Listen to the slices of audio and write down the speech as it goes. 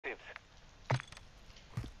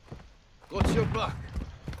Got your back.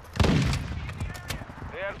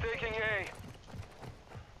 They are taking A.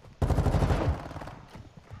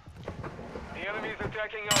 The enemy is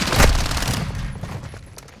attacking Alpha.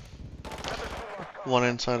 One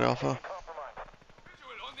inside Alpha.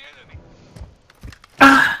 Visual on the enemy.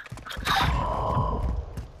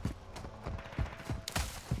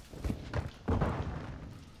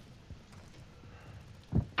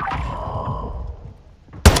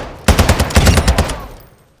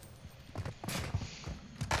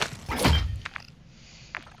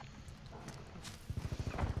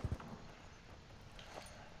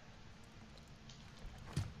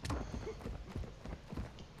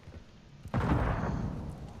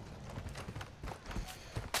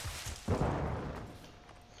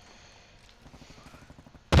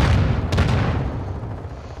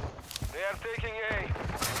 They are taking A.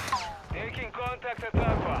 Making contact at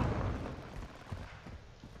Alpha.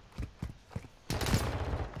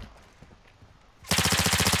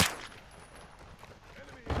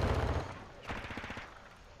 Enemy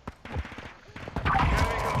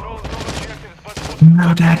controls all objectives but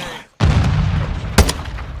No, Dad.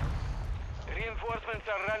 reinforcements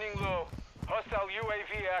are running low. Hostile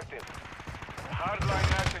UAV active.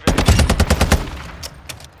 Hardline activated.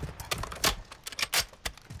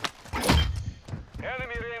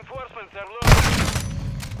 Enemy reinforcements are low.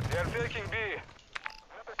 They are taking B.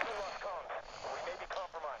 Number 2 lost comm. We may be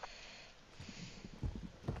compromised.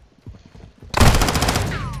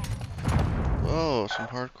 Oh, some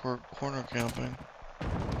hardcore corner camping.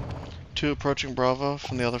 2 approaching Bravo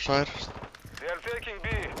from the other side. They are taking B.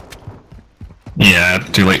 Yeah,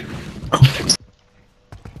 too late. Negative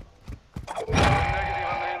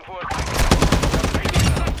on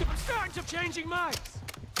reinforcements. I'm starting to changing minds.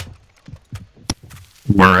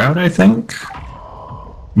 We're out, I think.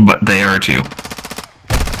 But they are too.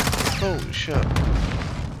 Holy shit.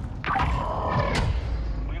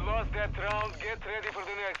 We lost that round. Get ready for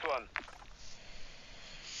the next one.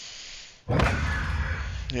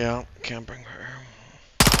 Yeah, camping her.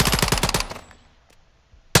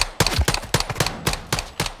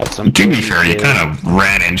 To be fair, he kind of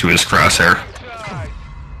ran into his crosshair.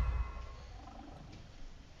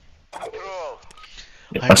 Control.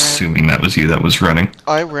 Assuming that was you that was running.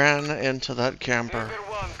 I ran into that camper. Number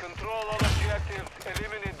 1, control all objectives.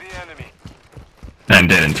 Eliminate the enemy. And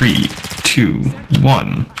dead in 3, 2,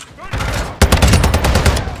 1.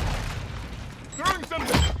 Throwing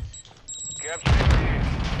something. Capturing B.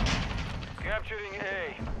 Capturing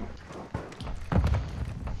A.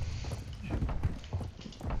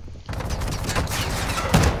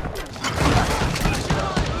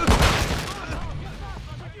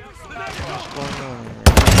 What's going on here?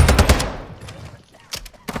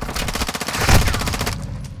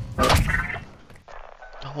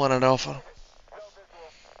 One at Alpha.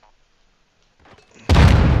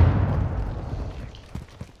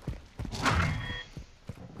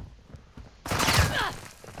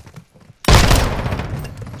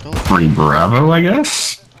 Free Bravo, I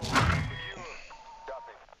guess?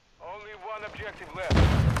 Only one objective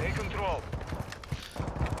left. Take control.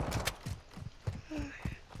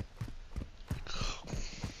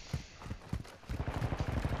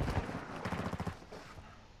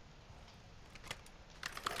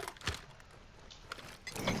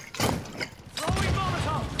 Throwing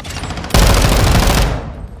Molotov.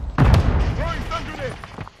 Throwing stun grenade.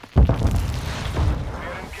 We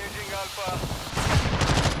are engaging Alpha.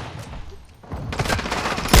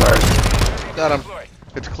 Got him. Deploy.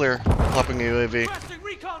 It's clear. Popping the UAV. Requesting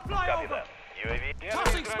recon flyover. UAV. The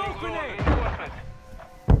Tossing enemy is smoke running low on grenade. reinforcements.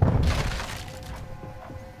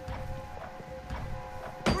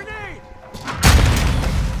 Grenade.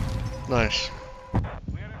 Nice. We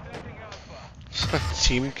are attacking Alpha.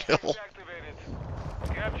 Team kill. Activated.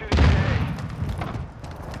 Capturing A.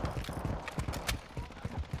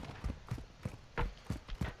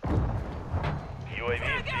 UAV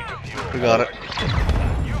is fuel. We got it.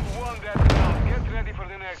 You've won that round. Get ready for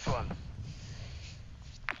the next one.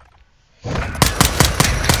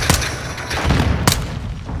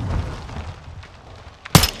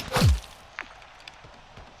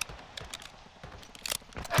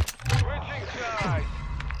 Switching sides.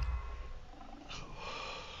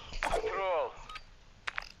 Control.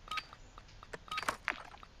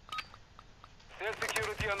 Set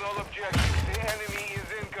security on all objectives. The enemy is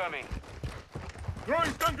incoming.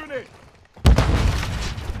 Throwing stun grenade.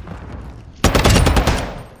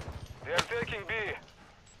 They are taking B.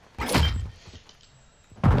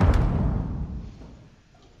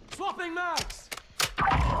 Swapping mags.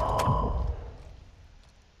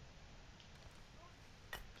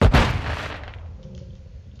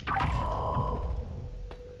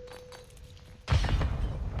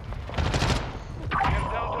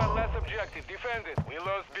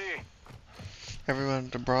 lost B. Everyone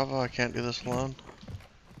to Bravo, I can't do this alone.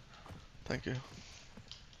 Thank you.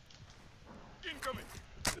 Incoming.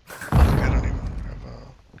 Fuck, I don't even have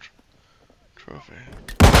a trophy.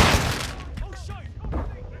 Oh shit! I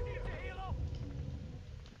need to heal up.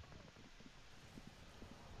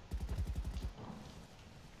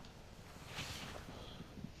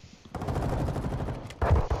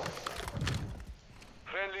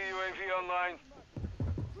 Friendly UAV online.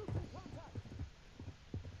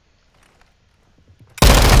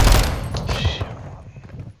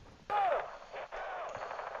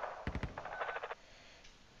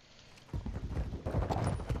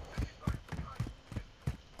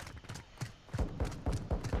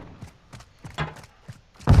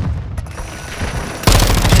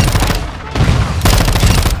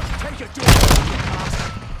 Take a door.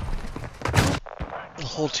 The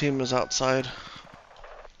whole team is outside.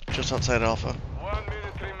 Just outside Alpha. 1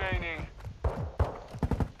 minute remaining.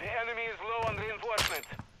 The enemy is low on reinforcement.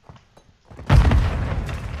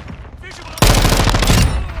 Visual.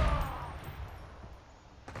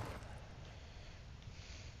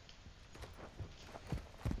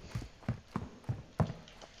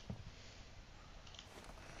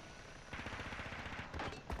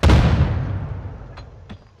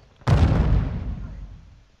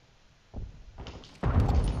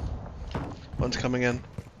 One's coming in.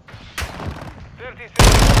 30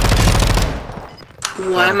 seconds.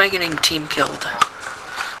 Why am I getting team killed?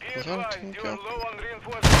 Be Was that a advised, team you kill? are low on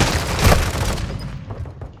reinforcement.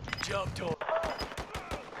 Jump door.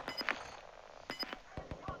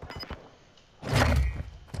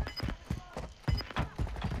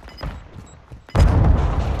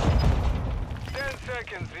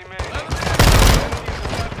 Seconds remaining.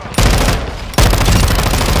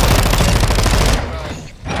 Enemy platform.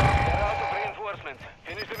 Get out of reinforcement.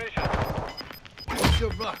 Finish the mission.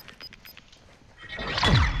 Good luck.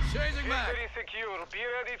 Changing back. Victory secure. Be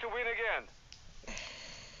ready to win again.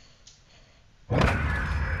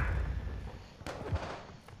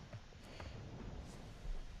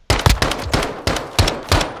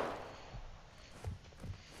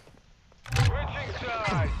 Switching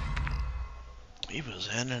sides. He was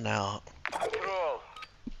in and out. Control.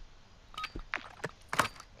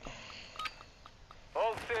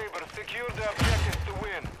 All Saber, secure the objectives to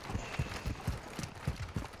win.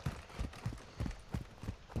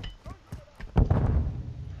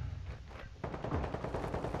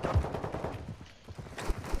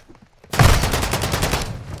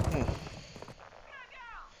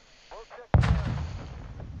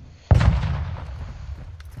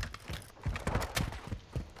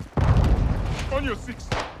 On your six.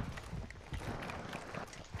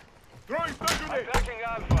 Throwing stun grenade. Attacking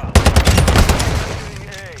Alpha. Capturing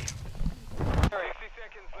A. 60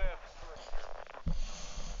 seconds left.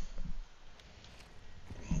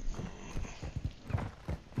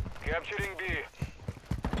 Capturing B.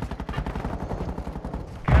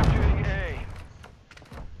 Capturing A.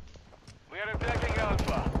 We are attacking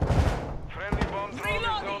Alpha. Friendly bomb drone is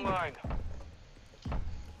online.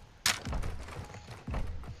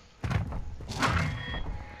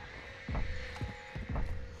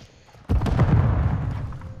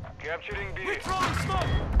 Capturing B. We're throwing smoke.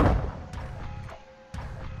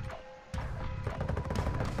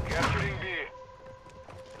 Capturing B.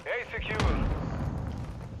 A secure.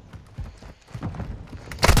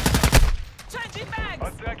 Changing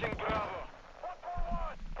bags. Attacking Bravo.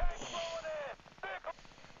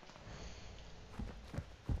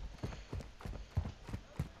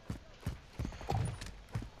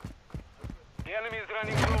 The enemy is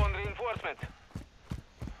running low on reinforcement.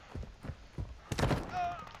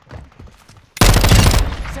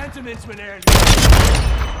 Sentiments when early.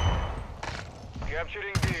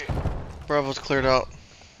 Capturing B. Bravo's cleared out.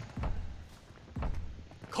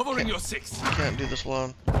 Covering your six. Can't do this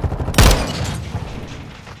alone.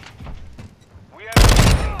 We are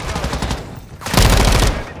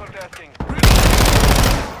ready for testing.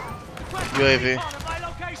 UAV. My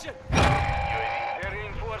location. Their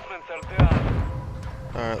reinforcements are down.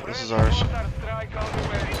 Alright, this is ours. Mortar strike on the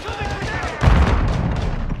way.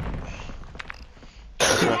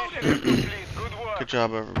 Good job. Complete. Good work. Good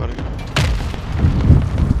job, everybody.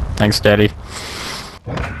 Thanks, Daddy.